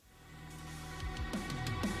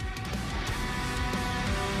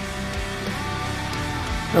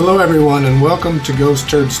Hello everyone and welcome to Ghost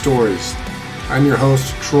Turd Stories. I'm your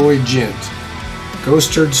host Troy Gent.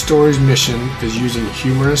 Ghost Turd Stories' mission is using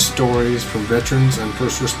humorous stories from veterans and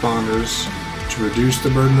first responders to reduce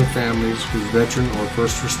the burden of families whose veteran or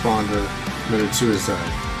first responder committed suicide.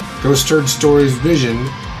 Ghost Turd Stories' vision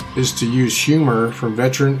is to use humor from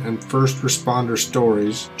veteran and first responder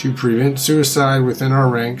stories to prevent suicide within our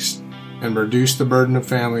ranks and reduce the burden of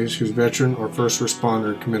families whose veteran or first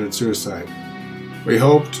responder committed suicide. We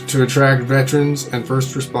hoped to attract veterans and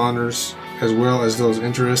first responders, as well as those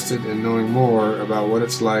interested in knowing more about what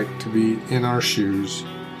it's like to be in our shoes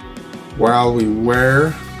while we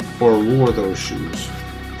wear or wore those shoes.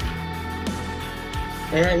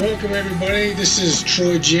 All right, welcome everybody. This is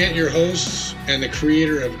Troy Gent, your host and the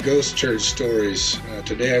creator of Ghost Turd Stories.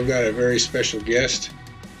 Today I've got a very special guest.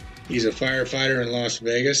 He's a firefighter in Las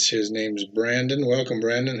Vegas. His name's Brandon. Welcome,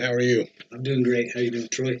 Brandon. How are you? I'm doing great. How you doing,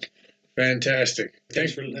 Troy? Fantastic.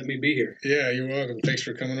 Thanks for letting me be here. Yeah, you're welcome. Thanks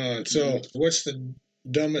for coming on. So, what's the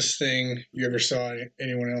dumbest thing you ever saw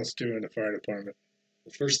anyone else do in the fire department?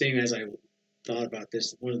 The first thing as I thought about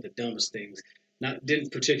this, one of the dumbest things,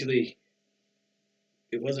 it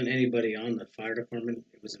wasn't anybody on the fire department.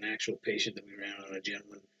 It was an actual patient that we ran on, a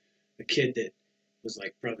gentleman, a kid that was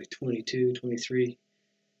like probably 22, 23.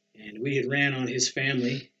 And we had ran on his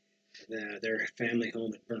family. Their family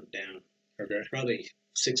home had burnt down. Okay. Probably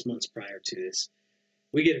 6 months prior to this.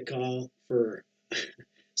 We get a call for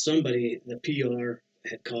somebody, the PR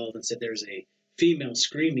had called and said there's a female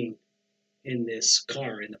screaming in this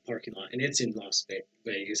car in the parking lot. And it's in Las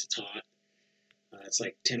Vegas. It's hot. It's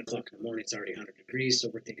like 10 o'clock in the morning. It's already 100 degrees. So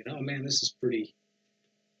we're thinking, oh man, this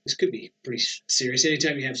could be pretty serious.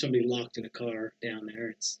 Anytime you have somebody locked in a car down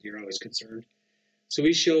there, you're always concerned. So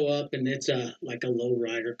we show up and it's like a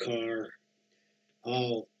lowrider car,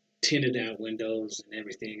 all tinted out windows and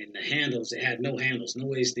everything, and the handles, it had no handles, no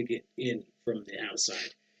ways to get in from the outside.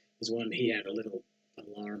 It was one, he had a little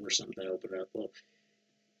alarm or something that opened up. Well,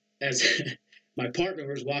 as my partner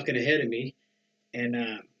was walking ahead of me, and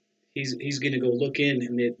he's going to go look in,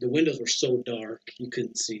 and the windows were so dark you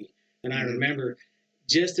couldn't see. And I remember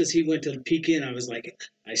just as he went to peek in, I was like,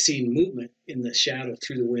 I seen movement in the shadow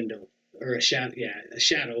through the window, or a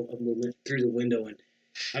shadow of movement through the window, and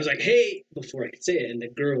I was like, hey, before I could say it, and the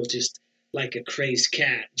girl just like a crazed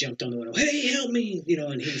cat jumped on the window, hey, help me,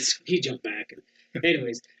 and he jumped back. And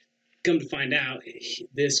anyways, come to find out,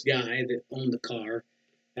 this guy that owned the car,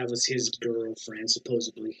 that was his girlfriend,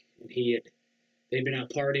 supposedly, and they'd been out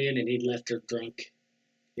partying, and he'd left her drunk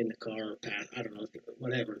in the car, I don't know,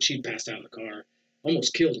 whatever, and she passed out in the car,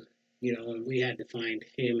 almost killed her, and we had to find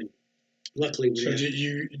him, and luckily So did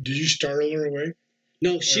you startle her away?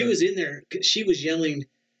 No, she was in there. She was yelling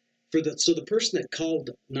so the person that called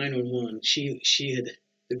 911,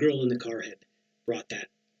 the girl in the car had brought that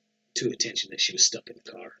to attention that she was stuck in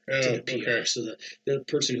the car to the PR. Okay. So the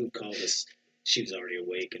person who called us, she was already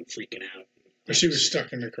awake and freaking out. But she was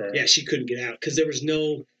stuck in the car. Yeah, she couldn't get out because there was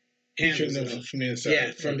no handles. From the inside.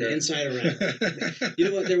 Yeah, from the inside around. You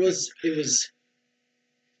know what?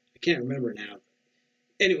 I can't remember now.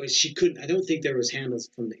 Anyways, she couldn't. I don't think there was handles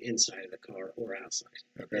from the inside of the car or outside.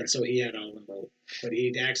 Okay. And so he had all them both. But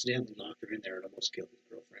he accidentally locked her in there and almost killed his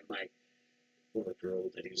girlfriend, or the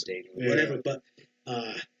girl that he was dating, or whatever. But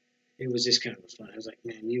it was just kind of fun. I was like,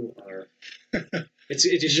 man, you are.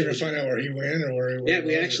 Did you ever find out where he went or where?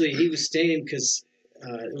 Yeah, he was staying because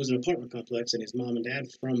it was an apartment complex, and his mom and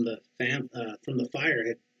dad from the fire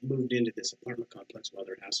had moved into this apartment complex while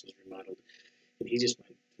their house was remodeled, and he just went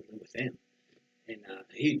to live with them. And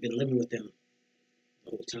he'd been living with them the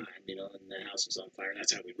whole time, and the house was on fire.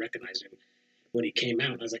 That's how we recognized him when he came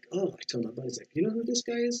out. I was like, oh, I told my buddies, like, you know who this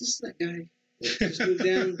guy is? This is that guy. We just moved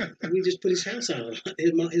down. We just put his house out.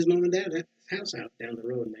 His mom and dad had his house out down the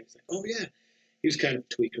road. And they was like, oh, yeah. He was kind of a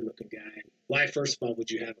tweaker-looking guy. And why, first of all,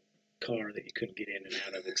 would you have a car that you couldn't get in and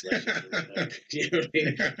out of? You know what I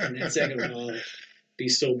mean? And then second of all, be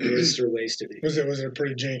so blitzed or wasted. Was it a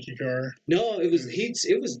pretty janky car? No, it was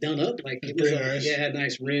done up like it was nice. Yeah, it had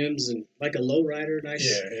nice rims and like a lowrider, nice.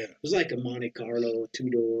 Yeah. It was like a Monte Carlo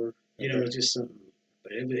 2-door, just something.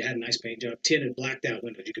 But it had a nice paint job, tinted, blacked out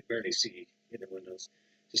windows. You could barely see in the windows,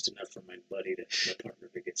 just enough for my partner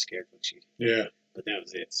to get scared when she. Yeah. But that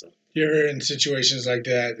was it. So. You're in situations like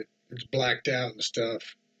that. It's blacked out and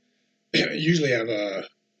stuff. Usually have a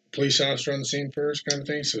police officer on the scene first, kind of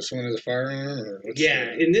thing. So someone has a firearm, or what's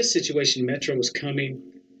in this situation, Metro was coming,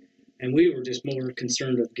 and we were just more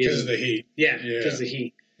concerned of getting because of the heat. Yeah, because of the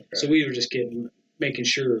heat. Okay. So we were just making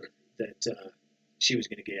sure that she was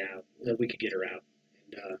going to get out, that we could get her out.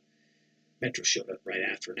 And Metro showed up right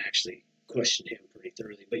after and actually questioned him pretty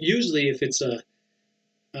thoroughly. But usually, if it's a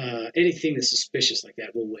Anything that's suspicious like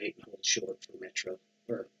that, we'll wait and hold short for Metro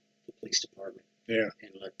or the police department. Yeah.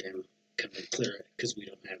 And let them come and clear it because we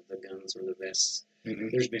don't have the guns or the vests. Mm-hmm.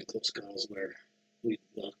 There's been close calls where we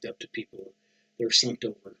walked up to people, they're slumped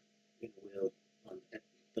over in the wheel at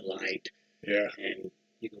the light. Yeah. And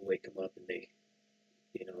you can wake them up and they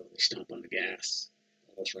stomp on the gas,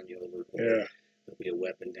 almost run you over. Or Yeah. there'll be a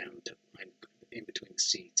weapon down in between the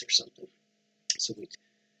seats or something. So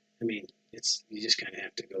you just kind of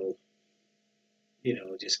have to go,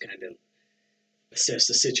 just kind of assess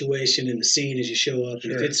the situation and the scene as you show up.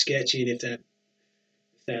 Sure. And if it's sketchy, and if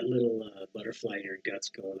that little butterfly in your gut's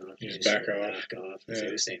going off, you just back off. And say,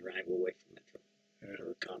 this ain't right, we'll wait for Metro. Yeah. Or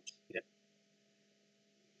the cops. Yeah.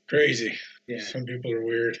 Crazy. Yeah. Some people are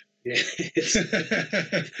weird. Yeah. It's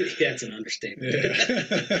an understatement.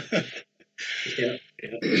 Yeah.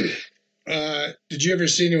 Yeah. Did you ever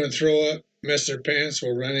see anyone throw up, mess their pants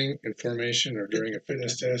while running in formation or during a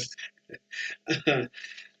fitness test?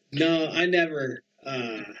 No, I never.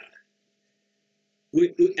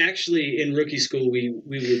 We actually in rookie school we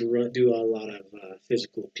would do a lot of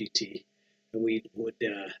physical PT, and we'd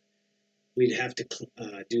have to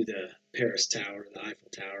do the Paris Tower, the Eiffel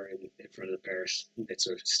Tower in front of the Paris. It's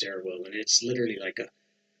a stairwell, and it's literally like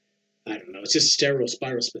it's just a stairwell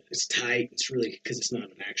spiral. It's tight. It's really because it's not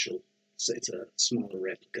an actual. It's a smaller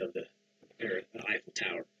replica of the Eiffel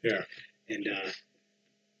Tower. Yeah. And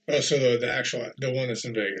so the one that's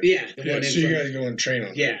in Vegas. Yeah, the one in so you front. guys go and train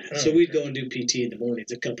on Yeah, that. so we'd go and do PT in the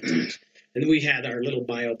mornings a couple times, and then we had our little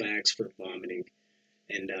bio bags for vomiting,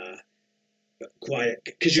 and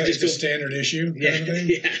because you're just a standard issue. Yeah, kind of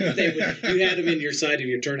thing? Yeah. You had them in your side of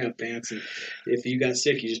your turnout pants, and if you got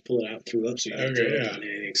sick, you just pull it out and threw up, so you didn't throw up on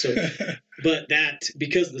anything. So, but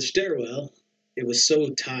because of the stairwell, it was so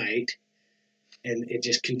tight, and it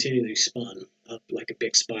just continually spun up like a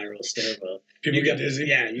big spiral stairwell. People get dizzy?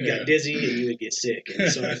 Yeah, you got dizzy and you would get sick.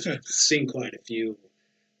 And so I've seen quite a few of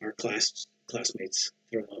our classmates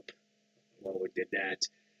throw up while we did that.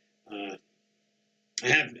 I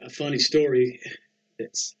have a funny story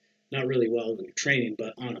that's not really well when you're training,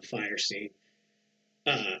 but on a fire scene.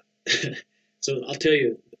 So I'll tell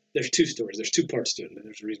you, there's two stories. There's two parts to it, and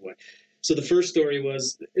there's a reason why. So the first story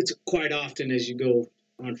was, it's quite often as you go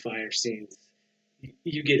on fire scenes,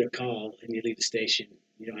 you get a call and you leave the station.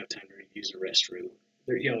 You don't have time to use the restroom.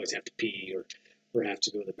 You always have to pee or have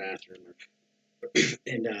to go to the bathroom.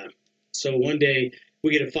 And so one day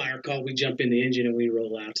we get a fire call. We jump in the engine and we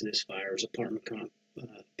roll out to this fire. It was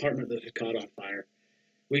apartment that had caught on fire.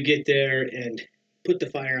 We get there and put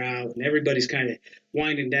the fire out, and everybody's kind of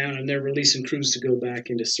winding down, and they're releasing crews to go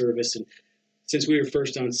back into service. And since we were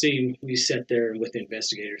first on scene, we sat there with the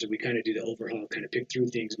investigators, and we kind of do the overhaul, kind of pick through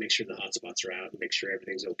things, make sure the hot spots are out, and make sure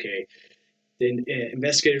everything's okay. Then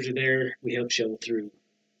investigators are there. We help shovel through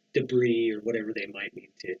debris or whatever they might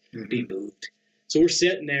need to be moved. So we're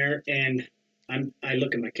sitting there, and I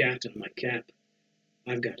look at my captain. I'm like, Cap,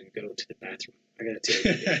 I've got to go to the bathroom. I got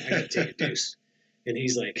to take a deuce. And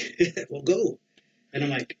he's like, well, go. And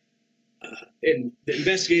I'm like, and the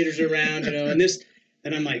investigators are around,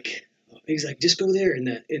 and I'm like, he's like, just go there in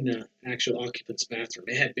the actual occupant's bathroom.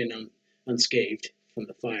 It had been unscathed from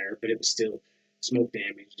the fire, but it was still smoke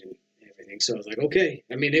damaged and everything. So I was like, okay.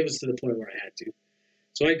 I mean, it was to the point where I had to.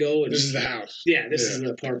 So I go. And this is the house. Yeah, this is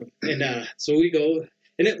the apartment. And so we go,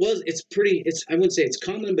 and I wouldn't say it's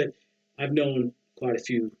common, but I've known quite a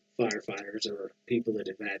few firefighters or people that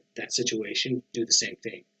have had that situation do the same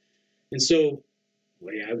thing. And so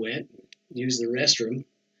I went and used the restroom,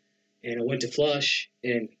 and I went to flush,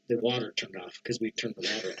 and the water turned off because we turned the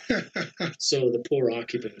water off. So the poor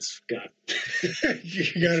occupants got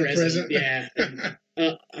you got a present. Yeah. And,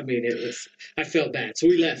 I felt bad. So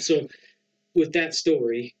we left. So with that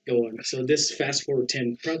story going, so this fast forward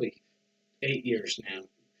probably 8 years now,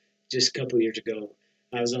 just a couple of years ago,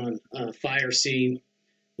 I was on a fire scene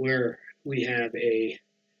where we have a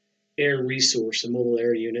mobile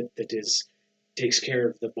air unit that takes care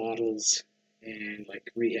of the bottles and like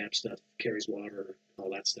rehab stuff, carries water, all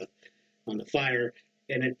that stuff on the fire.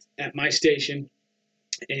 And it's at my station,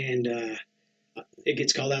 and it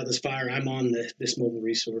gets called out this fire. I'm on this mobile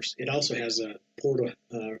resource. It also has a portal,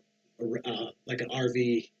 like an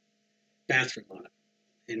RV bathroom on it.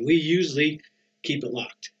 And we usually keep it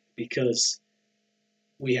locked because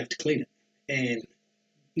we have to clean it. And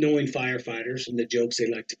knowing firefighters and the jokes they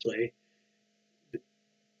like to play,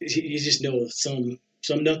 you just know some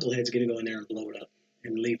knucklehead's going to go in there and blow it up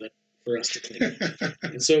and leave it for us to clean it.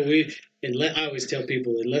 And so I always tell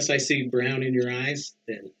people, unless I see brown in your eyes,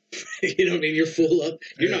 then you know what I mean, you're full up.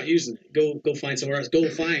 You're not using it. Go find somewhere else.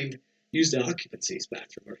 Use the occupancy's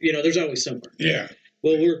bathroom. Or, there's always somewhere. Yeah.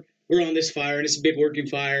 Well, we're on this fire, and it's a big working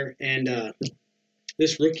fire, and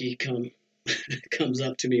this rookie comes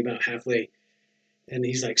up to me about halfway, and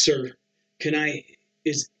he's like, "Sir, can I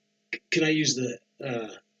is can I use the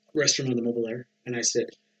restroom on the mobile air?" And I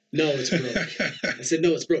said, "No, it's broke." I said,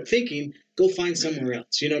 "No, it's broke." Thinking, go find somewhere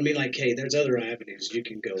else. You know what I mean? Like, hey, there's other avenues you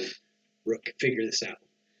can go. Rook, figure this out.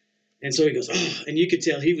 And so he goes, "Oh," and you could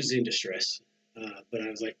tell he was in distress. But I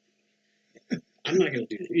was like, I'm not going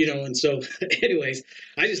to do that, you know. And so, anyways,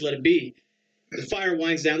 I just let it be. The fire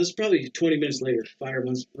winds down. This is probably 20 minutes later. Fire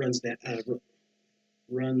runs down,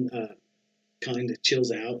 kind of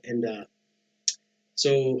chills out, and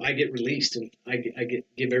so I get released, and I give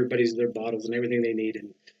everybody their bottles and everything they need,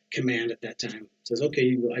 and command at that time says, "Okay,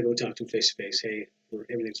 you go." I go talk to them face to face. "Hey,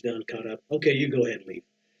 everything's done, caught up. Okay, you go ahead and leave."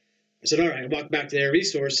 I said, "All right." I walk back to their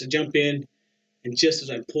resource and jump in, and just as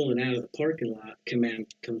I'm pulling out of the parking lot, command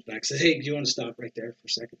comes back, says, "Hey, do you want to stop right there for a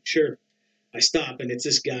second?" "Sure." I stop, and it's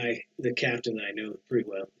this guy, the captain that I know pretty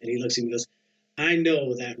well, and he looks at me and goes, "I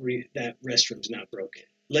know that that restroom's not broken.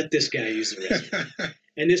 Let this guy use the restroom."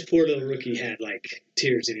 And this poor little rookie had like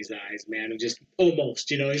tears in his eyes, man, and just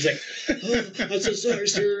almost, you know, he's like, "Oh, I'm so sorry,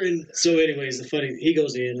 sir." And so, anyways, he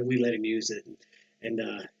goes in, and we let him use it, and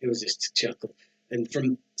it was just a chuckle. And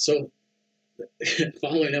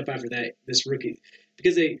following up after that, this rookie,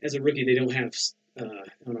 because as a rookie, they don't have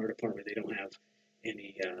on our department, they don't have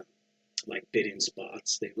any like bid-in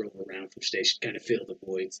spots. They roam around from station, kind of fill the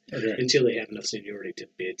voids until they have enough seniority to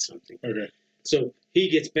bid something. Okay. So he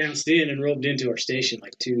gets bounced in and roped into our station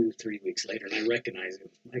like 2-3 weeks later, and I recognize him.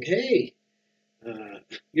 I'm like, "Hey,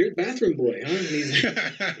 you're the bathroom boy, huh?" And he's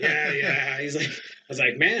like, "Yeah." He's like, I was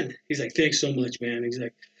like, "Man," he's like, "Thanks so much, man." He's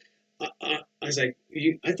like, I was like,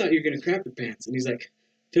 "I thought you were gonna crap your pants," and he's like,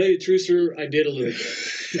 "Tell you the truth, sir, I did a little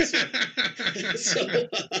bit."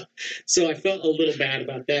 So I felt a little bad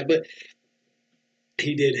about that, but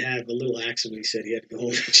he did have a little accident. He said he had to go home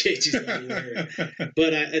and change his underwear.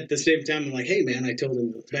 But at the same time, I'm like, "Hey, man," I told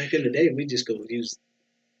him back in the day, we just go use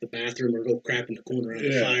the bathroom or go crap in the corner on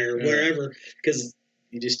the fire, wherever, because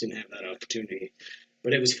you just didn't have that opportunity.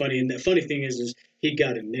 But it was funny, and the funny thing is he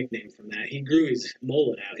got a nickname from that. He grew his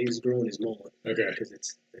mullet out. He was growing his mullet, because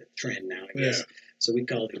it's the trend now, I guess. Yeah. So we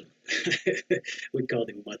called him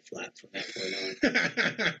Mudflap from that point on.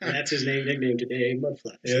 And that's his nickname today,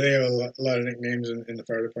 Mudflap. Yeah, they have a lot of nicknames in the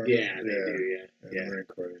fire department. Yeah, they do. Yeah. Marine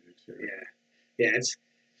Corps, they do too. Yeah. It's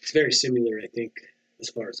very similar, I think, as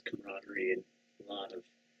far as camaraderie, and a lot of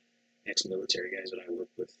ex-military guys that I work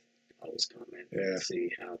with always comment and see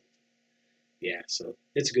how. Yeah, so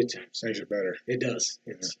it's a good time. Makes it better. It does.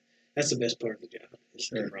 That's the best part of the job. Is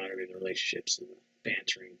the camaraderie, the relationships, and the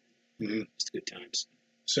bantering. Mm-hmm. It's good times.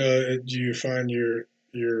 So do you find you've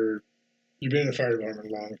been in the fire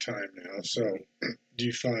department a long time now? So do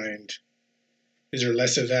you find, is there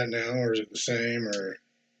less of that now, or is it the same, or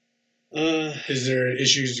is there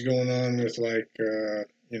issues going on with like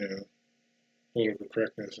political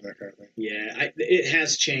correctness and that kind of thing? Yeah, it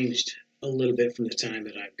has changed a little bit from the time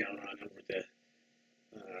that I've gone on over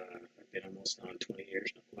I've been almost on 20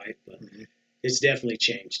 years, not quite, but it's definitely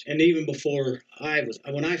changed. And even before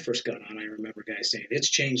when I first got on, I remember guys saying, "It's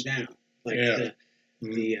changed now." Like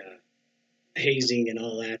the hazing and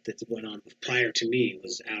all that went on prior to me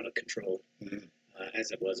was out of control,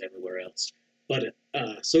 as it was everywhere else. But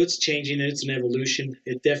so it's changing, and it's an evolution.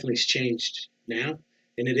 It definitely has changed now.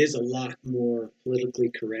 And it is a lot more politically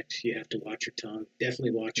correct. You have to watch your tongue.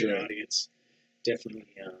 Definitely watch your audience. Definitely.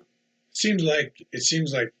 It seems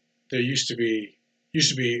like there used to be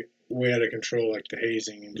way out of control, like the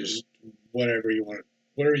hazing and just whatever you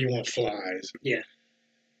want flies. Yeah.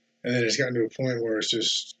 And then it's gotten to a point where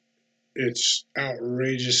it's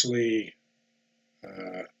outrageously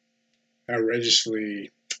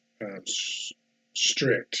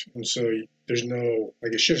strict, and so there's no,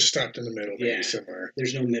 like, it should have stopped in the middle, maybe somewhere.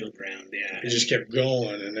 There's no middle ground. Yeah, it just kept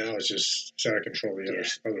going, and now it's out of control the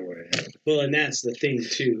other way. Well, and that's the thing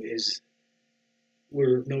too, is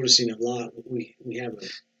we're noticing a lot. We have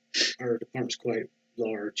our department's quite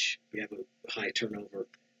large. We have a high turnover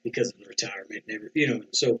because of the retirement, and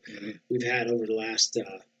so we've had over the last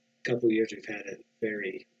couple of years, we've had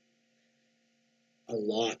a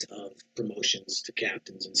lot of promotions to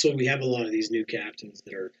captains, and so we have a lot of these new captains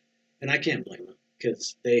that are, and I can't blame them,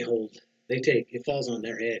 because it falls on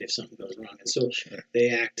their head if something goes wrong, and so they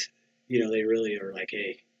act, they really are like,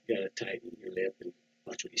 "Hey, you gotta tighten your lip and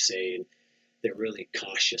watch what you say," and they're really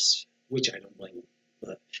cautious, which I don't blame them,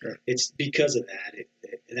 but it's because of that.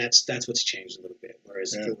 That's what's changed a little bit,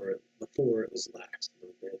 whereas before it was lax a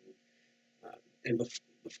little bit, and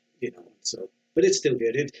so, but it's still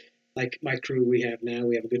good. Like my crew we have now,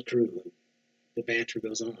 we have a good crew. the banter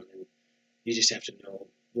goes on, and you just have to know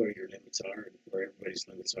where your limits are and where everybody's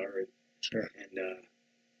limits are, and Sure.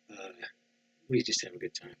 We just have a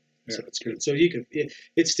good time. Yeah. So it's good. So you can,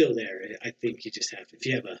 it's still there. I think you just have to, if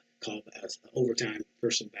you have a call overtime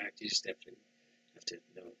person back, you just have to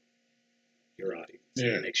know your audience.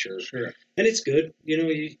 Yeah. And make sure. Sure. And it's good.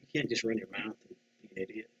 You can't just run your mouth and be an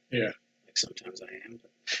idiot. Yeah. Like sometimes I am,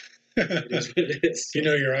 but it is what it is. You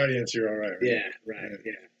know your audience, you're all right. Yeah. Right.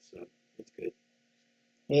 Yeah. So it's good.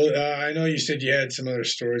 Well, I know you said you had some other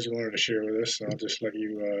stories you wanted to share with us, so I'll just let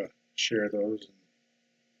you share those.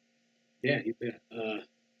 Yeah, you bet.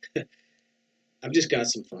 I've just got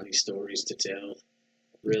some funny stories to tell.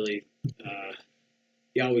 Really,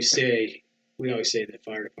 we always say the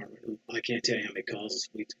fire department. I can't tell you how many calls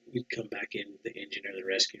we'd come back in, the engine or the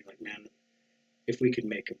rescue. Like, man, if we could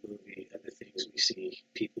make a movie of the things we see,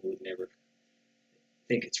 people would never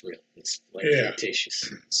think it's real. It's like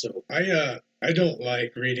fictitious. So I don't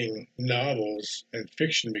like reading novels and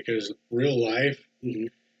fiction because real life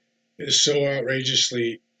is so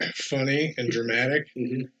outrageously funny and dramatic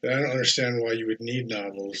that I don't understand why you would need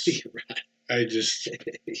novels. Right. I just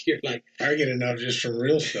you're like, I get enough just from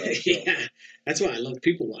real stuff. So. Yeah, that's why I love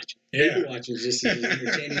people watching. Yeah. People watching is just as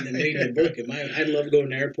entertaining than reading a book. I'd love going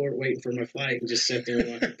to the airport waiting for my flight and just sit there and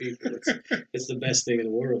watch people. It's the best thing in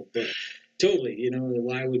the world. But totally,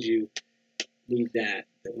 why would you need that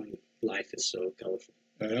when life is so colorful?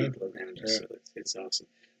 People around you, so it's awesome.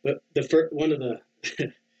 But one of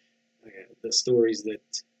the stories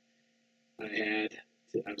that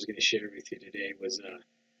I was going to share with you today was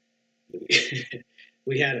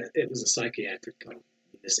it was a psychiatric call.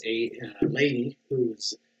 This lady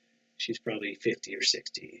she's probably 50 or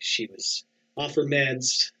 60. She was off her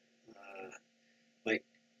meds, like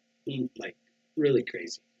really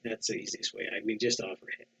crazy. That's the easiest way. I mean, just off her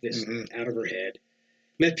head, just out of her head.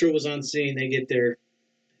 Metro was on scene. They get there,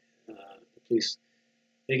 the police.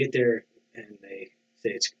 They get there and they say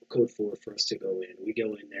it's code 4 for us to go in. We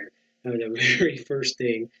go in there. And the very first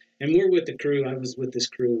thing, and we're with the crew. I was with this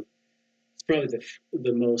crew. It's probably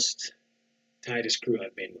the most tightest crew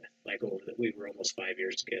I've been with. Like we were almost 5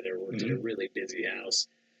 years together. Worked in a really busy house.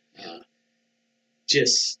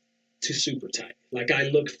 Just too super tight. Like I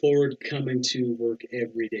look forward coming to work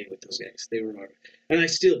every day with those guys. They were and I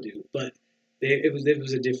still do, but it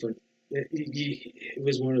was a different. It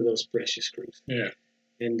was one of those precious crews. Yeah.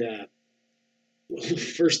 And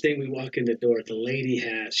first thing we walk in the door, the lady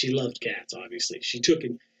she loved cats, obviously. She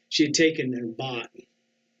had taken and bought,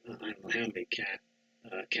 I don't know how many cat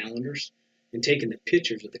calendars, and taken the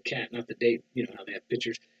pictures of the cat, not the date, how they have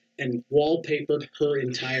pictures, and wallpapered her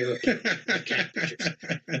entire cat pictures.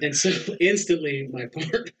 And so instantly, my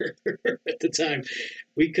partner at the time,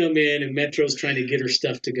 we come in, and Metro's trying to get her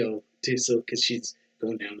stuff to go, because she's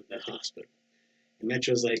going down to the hospital. And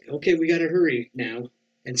Metro's like, okay, we got to hurry now.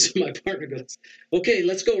 And so my partner goes, okay,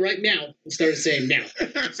 let's go right now. And started saying meow.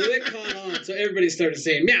 So it caught on. So everybody started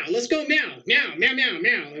saying meow. Let's go meow, meow, meow, meow,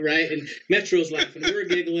 meow. Right? And Metro's laughing. We're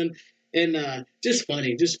giggling. And just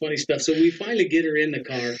funny stuff. So we finally get her in the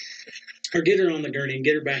car, or get her on the gurney and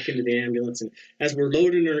get her back into the ambulance. And as we're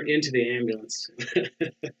loading her into the ambulance,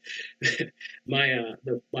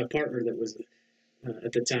 my partner that was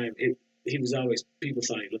at the time, he was always, people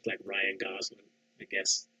thought he looked like Ryan Gosling, I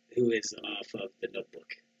guess, who is off of The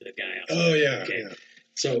Notebook, the guy. Oh, yeah. Okay. Yeah.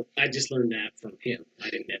 So I just learned that from him. I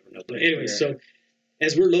didn't ever know. But anyway, so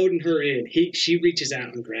as we're loading her in, she reaches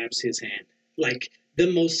out and grabs his hand. Like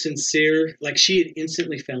the most sincere, like she had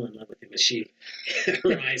instantly fell in love with him as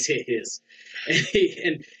her eyes hit his.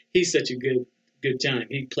 And he's such a good time.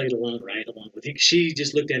 He played right along with him. She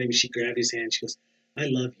just looked at him and she grabbed his hand. She goes, I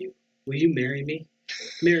love you. Will you marry me?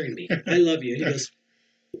 Marry me. I love you. And he goes,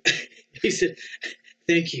 he said,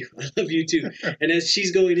 thank you. I love you too. And as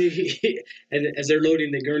she's going in, and as they're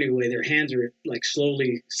loading the gurney away, their hands are like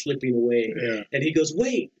slowly slipping away. Yeah. And he goes,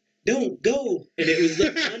 wait, don't go. And it was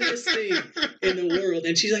the funniest thing in the world.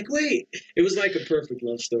 And she's like, wait. It was like a perfect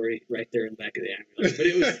love story right there in the back of the ambulance. But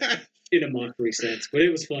it was in a mockery sense. But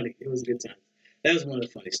it was funny. It was a good time. That was one of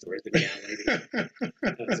the funny stories, the gal lady.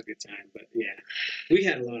 That was a good time. But yeah, we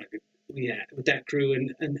had a lot of good, with that crew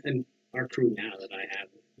and our crew now that I have,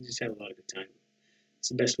 we just had a lot of good time. It's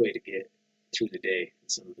the best way to get through the day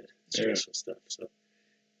and some of the stressful stuff. So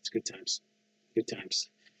it's good times. Good times.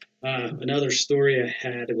 Another story I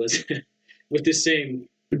had was with this same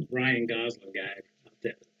Ryan Gosling guy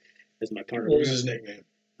as my partner. What was his nickname?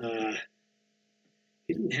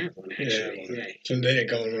 He didn't have one, actually. Yeah. So they didn't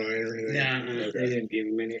call him Ryan or anything? Nah, okay. They didn't give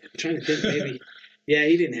him any. I'm trying to think, maybe. Yeah,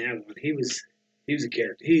 he didn't have one. He was a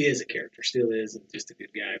character. He is a character, still is, and just a good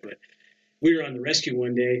guy. But we were on the rescue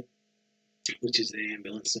one day, which is the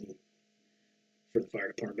ambulance and for the fire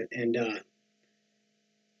department. And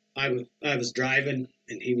I was driving,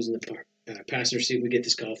 and he was in the passenger seat. We get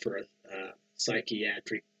this call for a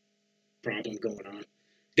psychiatric problem going on.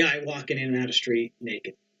 Guy walking in and out of the street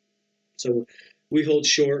naked. So we hold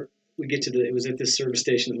short. We get to it was at this service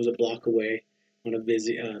station that was a block away on a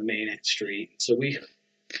busy main street. So we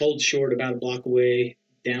hold short about a block away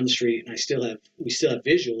down the street, and we still have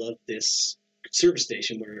visual of this service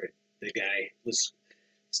station where the guy was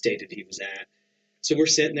stated he was at. So we're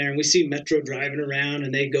sitting there, and we see Metro driving around,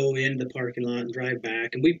 and they go in the parking lot and drive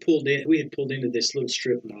back. And we had pulled into this little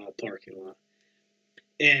strip mall parking lot.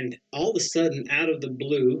 And all of a sudden, out of the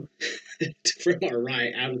blue, from our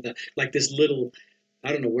right, out of this little,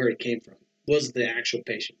 I don't know where it came from, was the actual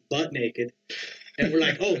patient, butt naked. And we're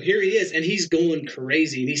like, oh, here he is. And he's going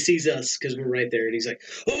crazy. And he sees us because we're right there. And he's like,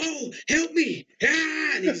 oh, help me.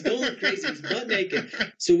 Ah! And he's going crazy. He's butt naked.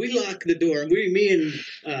 So we lock the door. And me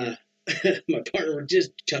and my partner were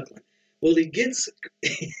just chuckling. Well, he gets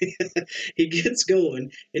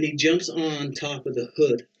going, and he jumps on top of the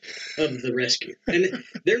hood of the rescue. And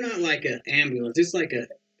they're not like an ambulance. It's like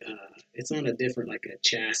it's on a different, like a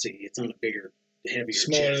chassis. It's on a bigger, heavier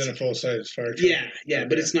smaller chassis. Than a full-size fire truck. Yeah, okay.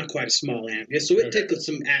 But it's not quite a small ambulance. So it took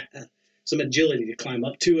some agility to climb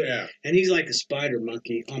up to it. Yeah. And he's like a spider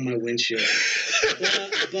monkey on my windshield.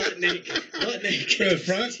 butt naked. The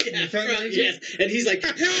front? Yeah, the front yes. And he's like,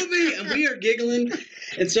 help me! And we are giggling.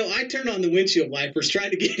 And so I turn on the windshield wipers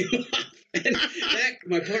trying to get him off. And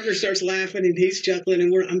my partner starts laughing, and he's chuckling,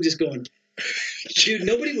 and I'm just going, dude,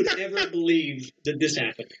 nobody would ever believe that this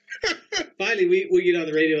happened. Finally, we get on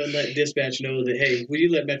the radio and let dispatch know that, hey, will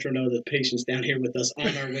you let Metro know the patient's down here with us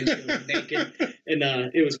on our windshield naked? And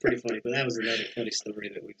it was pretty funny, but that was another funny story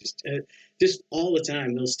that we just all the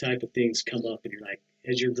time, those type of things come up, and you're like,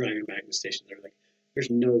 as you're driving back to the station, they're like, there's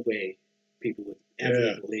no way people would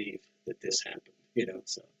ever believe that this happened,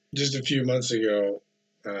 so. Just a few months ago,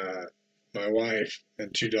 my wife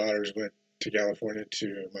and 2 daughters went to California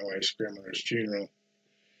to my wife's grandmother's funeral.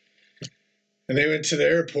 And they went to the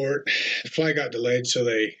airport. The flight got delayed, so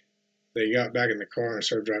they got back in the car and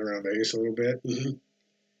started driving around Vegas a little bit. Mm-hmm.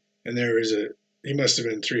 And there was he must have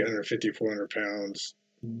been 350, 400 pounds,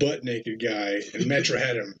 butt naked guy. And Metro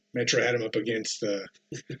had him up against the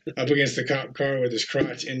cop car with his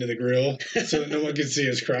crotch into the grill so that no one could see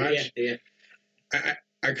his crotch. Yeah.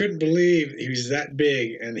 I couldn't believe he was that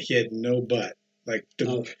big and he had no butt. Like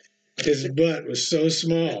his butt was so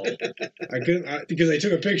small. I couldn't because I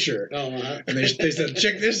took a picture. And they said,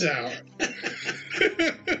 check this out.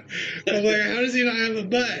 I'm like, how does he not have a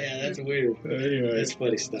butt? Yeah, that's weird. Anyway, that's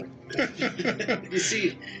funny stuff. you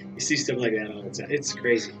see stuff like that all the time. It's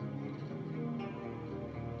crazy.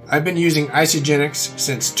 I've been using Isagenix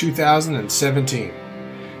since 2017.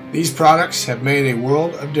 These products have made a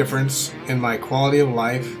world of difference in my quality of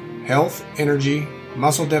life, health, energy,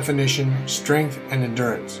 muscle definition, strength, and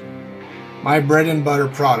endurance. My bread and butter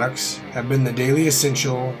products have been the Daily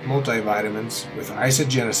Essential multivitamins with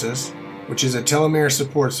Isagenesis, which is a telomere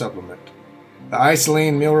support supplement, the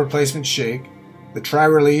Isolane Meal Replacement Shake, the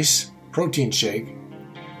Tri-Release Protein Shake,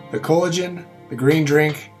 the Collagen, the Green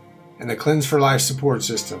Drink, and the Cleanse for Life Support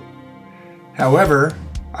System. However,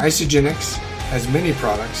 Isagenix has many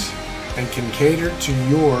products and can cater to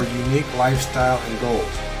your unique lifestyle and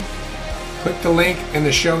goals. Click the link in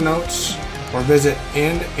the show notes or visit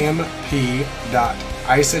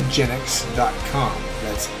nmp.isagenix.com.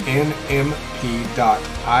 That's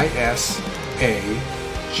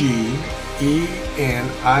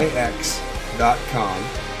nmp.isagenix.com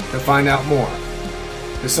to find out more.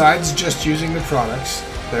 Besides just using the products,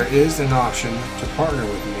 there is an option to partner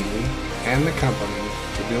with me and the company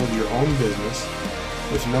to build your own business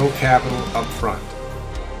with no capital up front.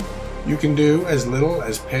 You can do as little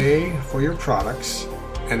as pay for your products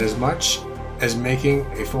and as much as making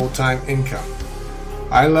a full-time income.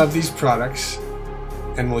 I love these products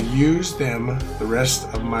and will use them the rest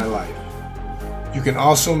of my life. You can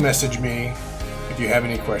also message me if you have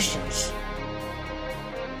any questions.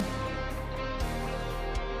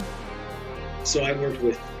 So I worked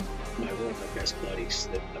with one of my best buddies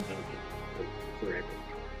that I've known forever.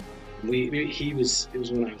 It was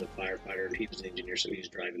when I was a firefighter and he was an engineer, so he was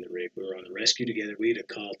driving the rig. We were on the rescue together. We had a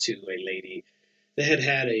call to a lady that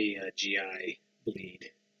had a GI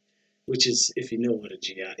bleed, which is, if you know what a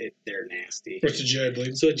GI, they're nasty. What's a GI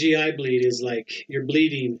bleed? So a GI bleed is like you're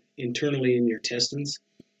bleeding internally in your intestines,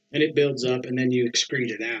 and it builds up, and then you excrete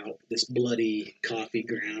it out. This bloody coffee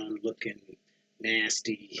ground looking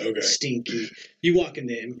nasty, stinky. You walk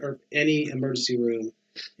into any emergency room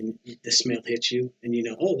and the smell hits you, and you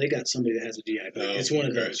know, oh, they got somebody that has a GI Bill. It's one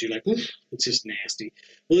of those. You're like, oof, it's just nasty.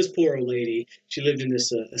 Well, this poor old lady, she lived in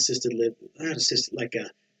this like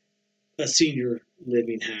a senior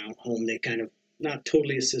living home. They kind of, not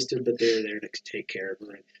totally assisted, but they were there to take care of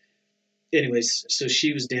her. And anyways, so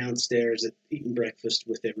she was downstairs eating breakfast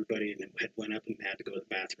with everybody, and had went up and had to go to the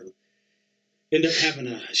bathroom. Ended up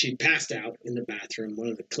she passed out in the bathroom. One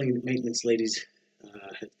of the clean maintenance ladies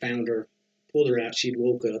had found her, pulled her out. She'd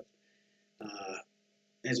woke up.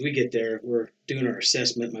 As we get there, we're doing our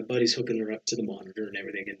assessment. My buddy's hooking her up to the monitor and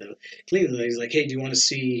everything. And the cleaning lady's like, hey, do you want to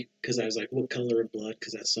see? Because I was like, what color of blood?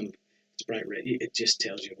 Because it's bright red. It just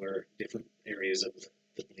tells you where different areas of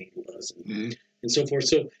the bleed was and so forth.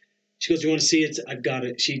 So she goes, do you want to see it? I've got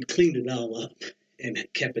it. She'd cleaned it all up and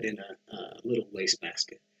had kept it in a little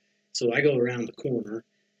wastebasket. So I go around the corner,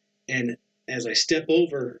 and as I step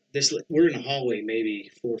over we're in a hallway maybe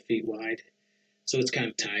 4 feet wide. So it's kind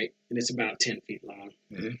of tight, and it's about 10 feet long.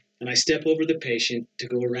 And I step over the patient to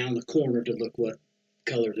go around the corner to look what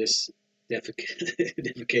color this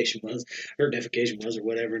defecation was, or defecation was, or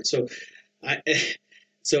whatever. And so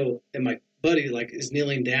and my buddy is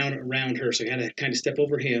kneeling down around her, so I had to kind of step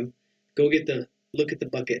over him, go look at the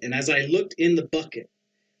bucket. And as I looked in the bucket,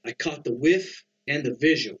 I caught the whiff and the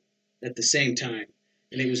visual at the same time,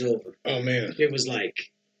 and it was over. Oh man! It was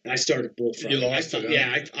like I started bullfrogging. You lost it.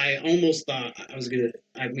 Yeah, I almost thought I was gonna.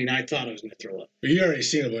 I mean, I thought I was gonna throw up. But you already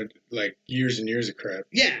seen about like years and years of crap.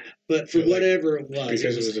 Yeah, but for whatever it was,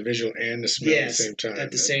 because it was the visual and the smell at the same time. At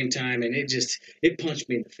the same time, and it punched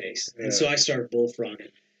me in the face, and so I started bullfrogging,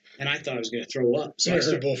 and I thought I was gonna throw up. So I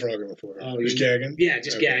heard bullfrogging before. Oh, just gagging. Yeah,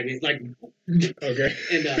 just gagging, like. Okay.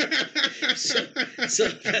 And so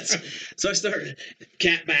I started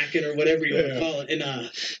cat backing or whatever you want to call it, and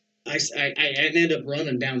I ended up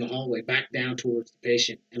running down the hallway back down towards the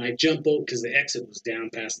patient, and I jump over because the exit was down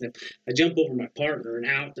past them. I jump over my partner and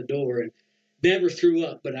out the door, and never threw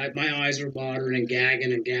up, but my eyes were watering and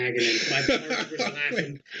gagging, and my partner was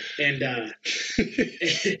laughing, and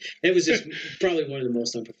it was just probably one of the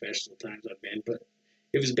most unprofessional times I've been, but.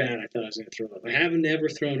 It was bad. I thought I was going to throw up. I haven't never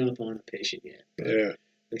thrown up on a patient yet. Yeah.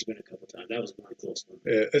 There's been a couple times. That was one close one.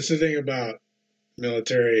 Yeah, that's the thing about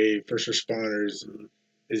military, first responders,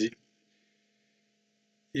 is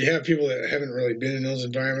you have people that haven't really been in those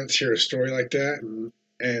environments hear a story like that,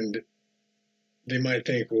 and they might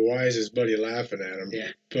think, well, why is his buddy laughing at him?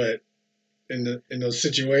 Yeah. But in those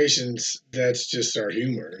situations, that's just our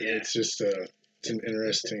humor. Yeah. It's just it's an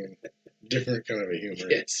interesting, different kind of a humor.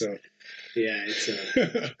 Yes. So. Yeah, it's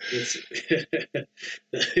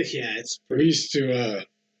We used to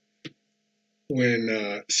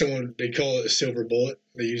when someone, they call it a silver bullet.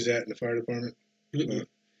 They use that in the fire department.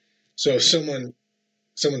 So if someone's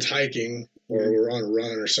hiking or we're on a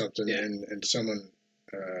run or something, and someone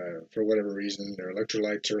for whatever reason their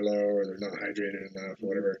electrolytes are low or they're not hydrated enough or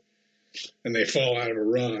whatever, and they fall out of a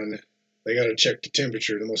run. They got to check the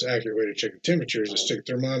temperature. The most accurate way to check the temperature is to stick a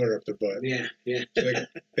thermometer up the butt. Yeah. So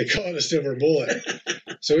they call it a silver bullet.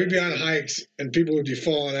 So we'd be on hikes, and people would be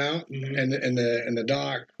falling out, and the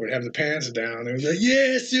doc would have the pants down. And would be like,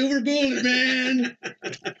 "Yeah, silver bullet, man!"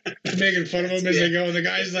 Making fun of him as they go. And the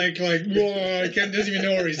guy's like, "Whoa, doesn't even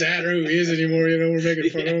know where he's at or who he is anymore." You know, we're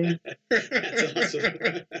making fun of him. That's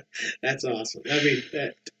awesome. That's awesome. I mean,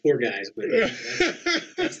 poor guys, but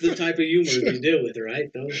that's the type of humor you deal with,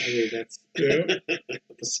 right? Though, I mean, that's the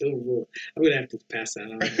silver bullet. I'm gonna have to pass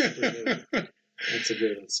that on. That's a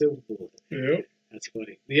good one, silver bullet. Yep. That's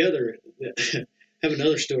funny. I have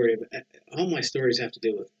another story. All my stories have to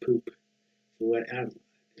deal with poop.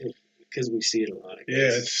 Because we see it a lot. I guess.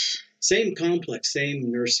 Yeah, it's same complex,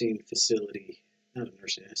 same nursing facility. Not a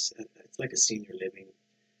nursing. It's like a senior living.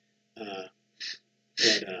 But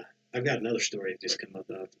I've got another story that just come up.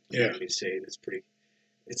 Yeah. To say that's pretty.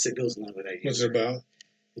 It goes along with that. What's it about?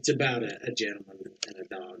 It's about a gentleman and a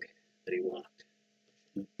dog that he walked.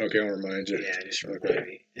 Okay, I'll remind you. Yeah, just remind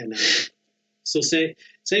me. And so same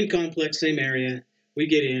complex, same area. We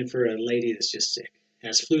get in for a lady that's just sick,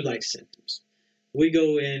 has flu-like symptoms. We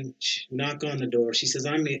go in, knock on the door. She says,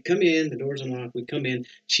 come in. The door's unlocked. We come in.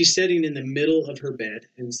 She's sitting in the middle of her bed,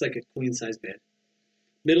 and it's like a queen-size bed.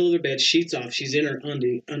 Middle of her bed, sheets off. She's in her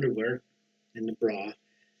underwear and the bra.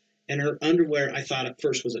 And her underwear, I thought at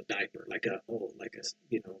first was a diaper, like an old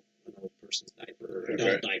person's diaper, or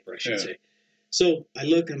adult diaper, I should say. So I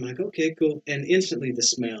look and I'm like, okay, cool. And instantly the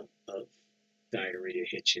smell of diarrhea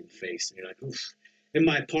hits you in the face. And you're like, oof. And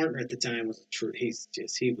my partner at the time was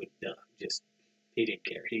he didn't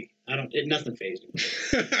care. Nothing fazed him.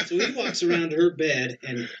 So he walks around to her bed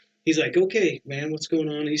and he's like, okay, man, what's going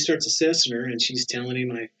on? And he starts assessing her and she's telling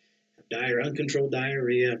him I have uncontrolled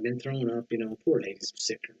diarrhea. I've been throwing up. Poor lady's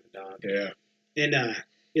sicker than a dog. Yeah. And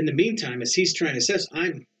in the meantime, as he's trying to assess,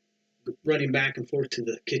 I'm running back and forth to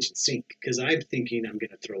the kitchen sink because I'm thinking I'm going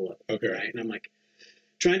to throw up. Okay. Right, and I'm like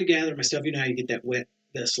trying to gather myself. You know how you get that wet.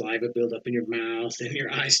 The saliva build up in your mouth and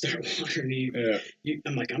your eyes start watering.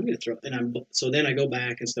 I'm like, I'm going to throw it. So then I go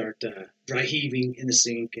back and start dry heaving in the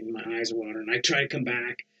sink and my eyes are watering. I try to come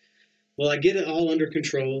back. Well, I get it all under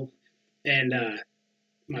control. And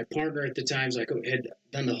my partner at the time had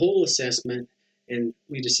done the whole assessment and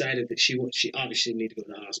we decided that she obviously needed to go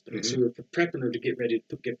to the hospital. Mm-hmm. So we were prepping her to get ready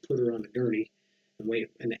to put her on the gurney and wait.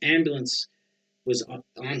 And the ambulance was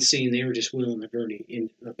on scene. They were just wheeling the gurney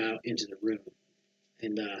into the room.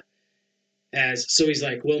 And so he's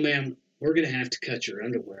like, well, ma'am, we're going to have to cut your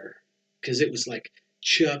underwear because it was like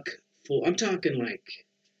chuck full. I'm talking like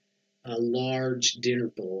a large dinner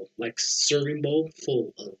bowl, like serving bowl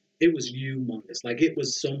full of, it was humongous. Like it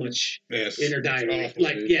was so much in her diet.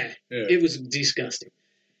 Like, it was disgusting.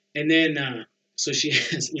 And then, so she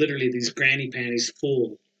has literally these granny panties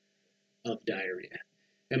full of diarrhea.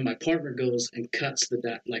 And my partner goes and cuts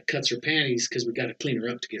her panties because we got to clean her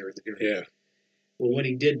up to get her to the gurney. Yeah. Well, when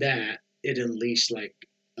he did that, it unleashed like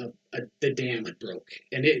the dam had broke,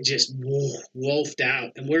 and it just wolfed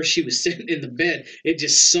out. And where she was sitting in the bed, it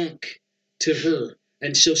just sunk to her,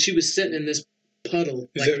 and so she was sitting in this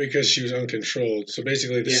puddle. Is that because she was uncontrolled? So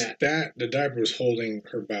basically, the diaper was holding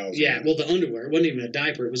her bowels. Yeah, well, the underwear, it wasn't even a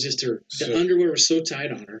diaper; it was just her. The underwear was so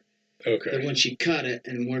tight on her that when she cut it,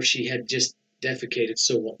 and where she had just defecated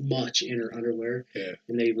so much in her underwear,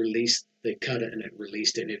 and they cut it and it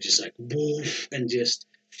released it, and it just like woof, and just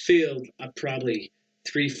filled a probably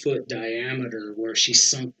 3-foot diameter where she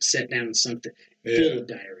sat down and sunk full of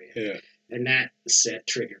diarrhea. Yeah. And that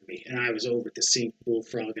triggered me, and I was over at the sink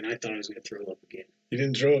bullfrog, and I thought I was going to throw up again. You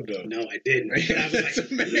didn't throw up though. No, I didn't. But I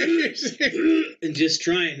was like, and just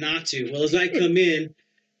trying not to. Well, as I come in,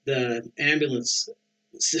 the ambulance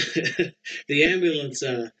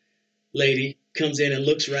lady comes in and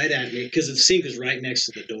looks right at me because the sink is right next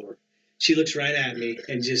to the door. She looks right at me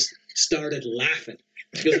and just started laughing.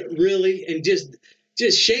 She goes, really? And just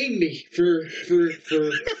shamed me for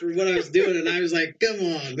what I was doing. And I was like, come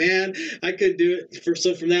on, man. I couldn't do it.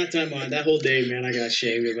 So from that time on, that whole day, man, I got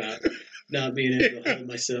shamed about not being able to hold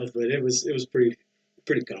myself. But it was pretty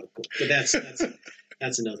comical. But that's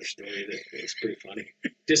another story that is pretty funny.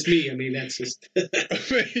 Just me. I mean, that's just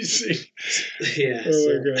amazing. Yeah.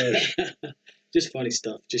 Oh my gosh. Just funny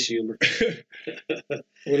stuff. Just humor.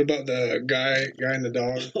 What about the guy and the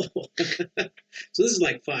dog? So this is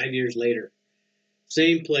like 5 years later.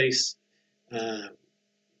 Same place. I'm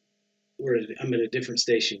at a different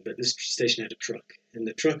station, but this station had a truck. And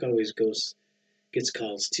the truck always gets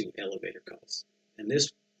calls to elevator calls. And this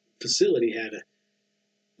facility had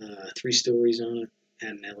 3 stories on it.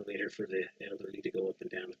 Had an elevator for the elderly to go up and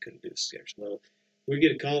down. I couldn't do the stairs. Well, we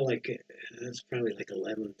get a call it's probably like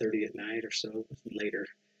 11:30 at night or so later,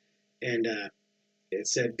 and it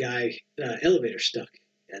said elevator stuck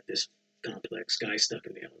at this complex. Guy stuck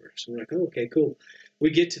in the elevator. So we're like, oh, okay, cool.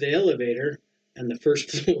 We get to the elevator, and the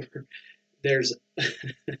first floor, there's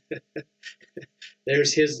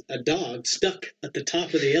a dog stuck at the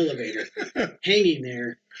top of the elevator, hanging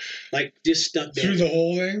there, like just stuck there. Through the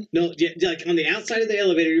whole thing? No, like on the outside of the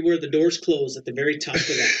elevator where the doors close at the very top of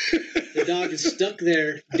that. The dog is stuck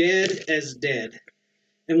there, dead as dead.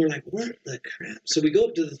 And we're like, what the crap? So we go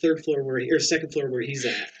up to the second floor where he's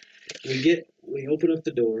at. We open up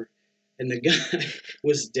the door, and the guy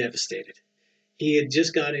was devastated. He had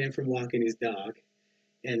just got in from walking his dog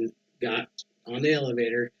and got on the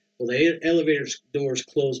elevator. Well, the elevator doors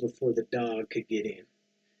closed before the dog could get in.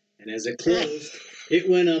 And as it closed, it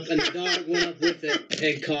went up, and the dog went up with it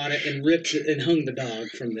and caught it and ripped it and hung the dog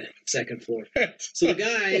from the second floor. So the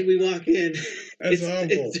guy, we walk in,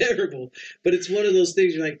 it's terrible. But it's one of those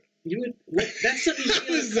things you're like, that's something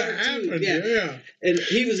you see on the cartoon. Yeah. And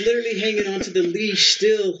he was literally hanging onto the leash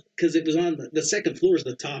still because it was on the second floor is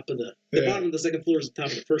the top of the bottom of the second floor is the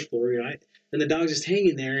top of the first floor, right? And the dog's just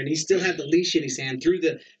hanging there, and he still had the leash in his hand through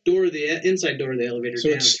the door, the inside door of the elevator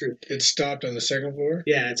through. It stopped on the second floor?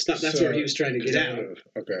 Yeah, it stopped. That's where he was trying to get out.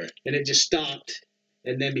 Okay. And it just stopped,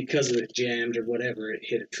 and then because of it jammed or whatever,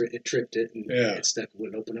 it tripped it, and it stuck. It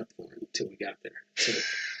wouldn't open up for him until we got there. So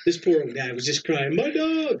this poor old guy was just crying, my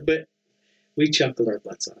dog! But we chuckled our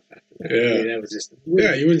butts off after that. Yeah. I mean, that was just... you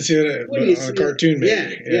wouldn't see that on a cartoon,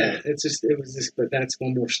 maybe. Yeah. It was just, but that's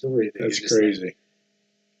one more story. That's crazy. Like,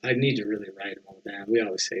 I need to really write them all down. We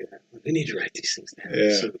always say that. We need to write these things down.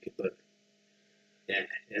 Yeah. So we can, but yeah,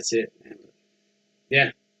 that's it, man.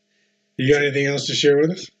 Yeah. You got anything else to share with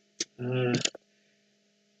us?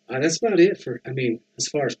 That's about it for. I mean, as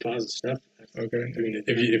far as positive stuff. Okay. I mean,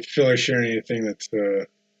 If you feel like sharing anything that's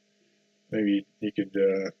maybe you could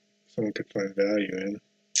someone could find value in,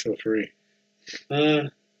 feel free. I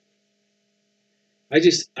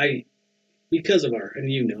because of our, and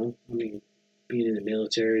I mean, being in the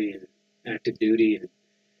military and active duty,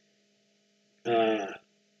 and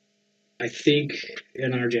I think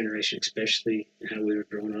in our generation, especially and how we were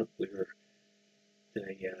growing up, the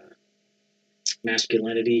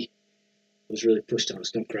masculinity was really pushed on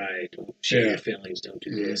us. Don't cry, don't share your feelings, don't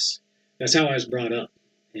do this. That's how I was brought up,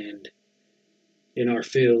 and in our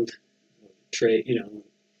field, trade,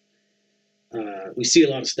 we see a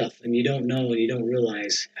lot of stuff, and you don't know and you don't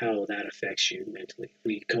realize how that affects you mentally.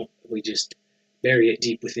 We just bury it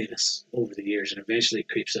deep within us over the years, and eventually it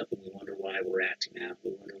creeps up, and we wonder why we're acting out.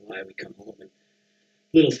 We wonder why we come home, and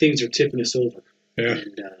little things are tipping us over,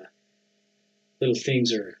 and little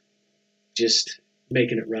things are just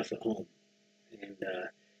making it rough at home, and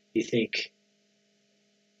you think,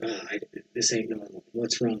 this ain't normal.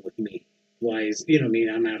 What's wrong with me? Why is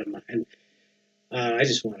I'm out of my and I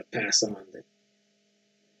just want to pass on that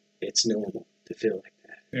it's normal to feel like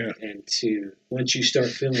that. Yeah. And to once you start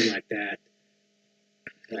feeling like that,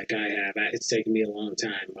 like I have, it's taken me a long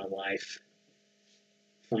time. My wife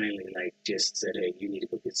finally just said, "Hey, you need to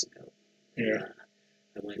go get some help." Yeah.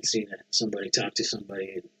 I went and seen somebody, talked to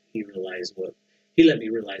somebody, and he let me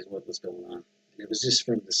realize what was going on. And it was just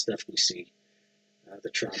from the stuff we see, the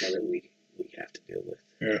trauma that we have to deal with,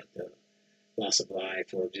 the loss of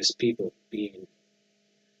life, or just people being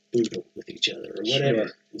brutal with each other or whatever.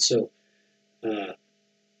 Sure. And so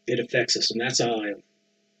it affects us, and that's how I've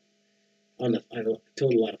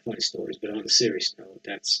told a lot of funny stories, but on the serious note,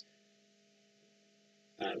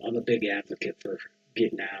 I'm a big advocate for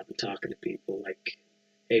getting out and talking to people. Like,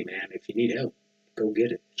 hey man, if you need help, go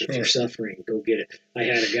get it. Sure. If you're suffering, go get it. I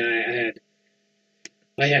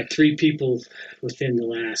had 3 people within the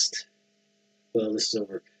last. Well, this is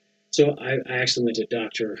over. So I actually went to a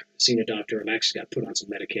doctor, seen a doctor. I've actually got put on some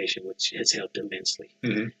medication, which has helped immensely.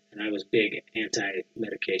 Mm-hmm. And I was big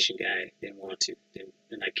anti-medication guy. Didn't want to.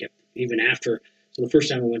 And I kept, even after. So the first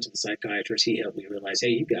time I went to the psychiatrist, he helped me realize,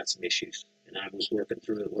 hey, you've got some issues. And I was working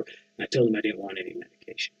through it. And I told him I didn't want any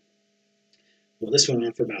medication. Well, this went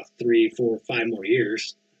on for about 3, 4, 5 more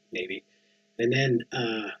years, maybe. And then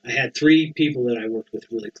I had 3 people that I worked with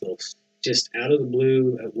really close. Just out of the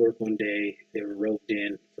blue at work one day, they were roped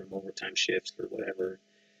in from overtime shifts or whatever.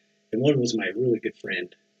 And one was my really good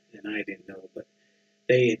friend, and I didn't know, but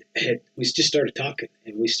we just started talking,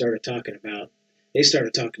 and they started talking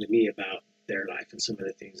to me about their life and some of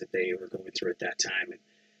the things that they were going through at that time.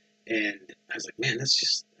 And I was like, man,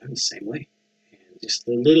 I'm the same way. And just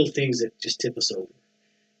the little things that just tip us over,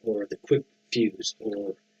 or the quick fuse,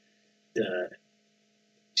 or the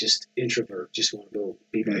just introvert, just want to go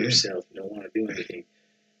be by yourself, don't want to do anything.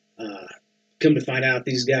 Come to find out,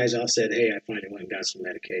 these guys all said, hey, I finally went and got some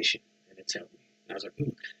medication, and it's helped me. And I was like,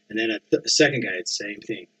 And then a second guy had the same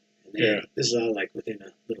thing. And then this is all within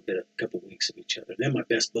a couple weeks of each other. And then my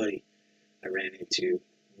best buddy I ran into,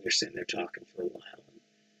 we were sitting there talking for a while. And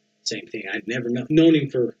same thing. I'd never known him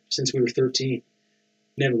since we were 13.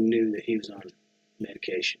 Never knew that he was on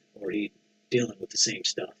medication or he dealing with the same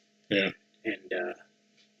stuff. Yeah. And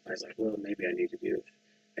I was like, well, maybe I need to do it.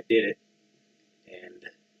 I did it, and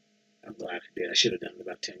I'm glad I did. I should have done it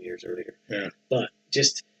about 10 years earlier. Yeah. But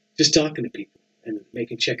just talking to people and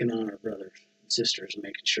checking on our brothers and sisters and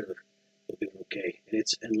making sure we're doing okay.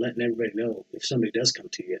 And letting everybody know if somebody does come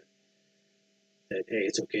to you that, hey,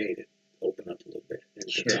 it's okay to open up a little bit and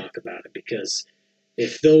to talk about it. Because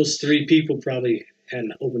if those 3 people probably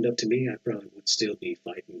hadn't opened up to me, I probably would still be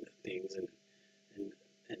fighting with things and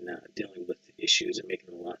dealing with the issues and making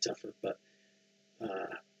it a lot tougher. But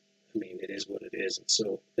I mean, it is what it is. And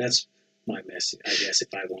so that's my message. I guess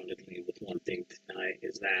if I wanted to leave with one thing tonight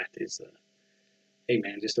is hey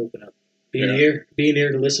man, just open up. Be an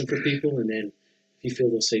ear to listen for people, and then if you feel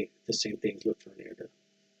they'll say the same things, look for an ear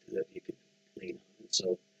that you can lean on. And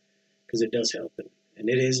so, because it does help, and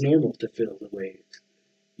it is normal to feel the way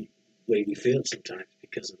we feel sometimes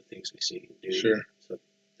because of the things we see and do. Sure. So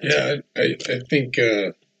I think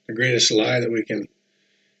the greatest lie that we can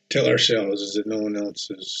tell ourselves is that no one else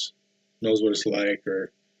knows what it's like,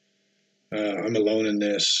 or I'm alone in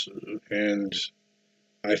this. And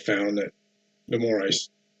I found that the more I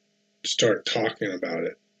start talking about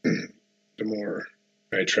it, the more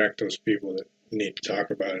I attract those people that need to talk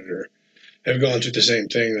about it or have gone through the same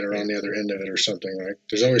thing that are on the other end of it or something. Like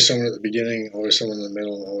there's always someone at the beginning, always someone in the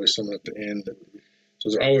middle, always someone at the end. So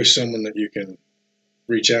there's always someone that you can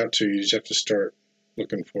reach out to. You just have to start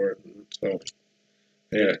looking for it. So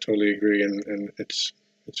Yeah, I totally agree, and it's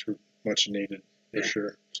much needed for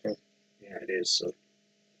sure. So yeah, it is. So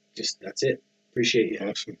that's it. Appreciate you.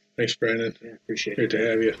 Awesome. Thanks, Brandon. Yeah, appreciate Great it. to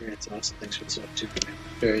have you. Yeah, it's awesome. Thanks for the stuff too, man.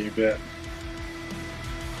 Yeah, you bet.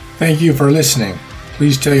 Thank you for listening.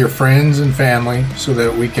 Please tell your friends and family so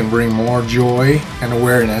that we can bring more joy and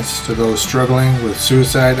awareness to those struggling with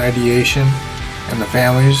suicide ideation and the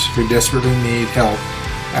families who desperately need help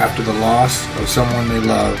after the loss of someone they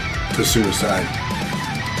love to suicide.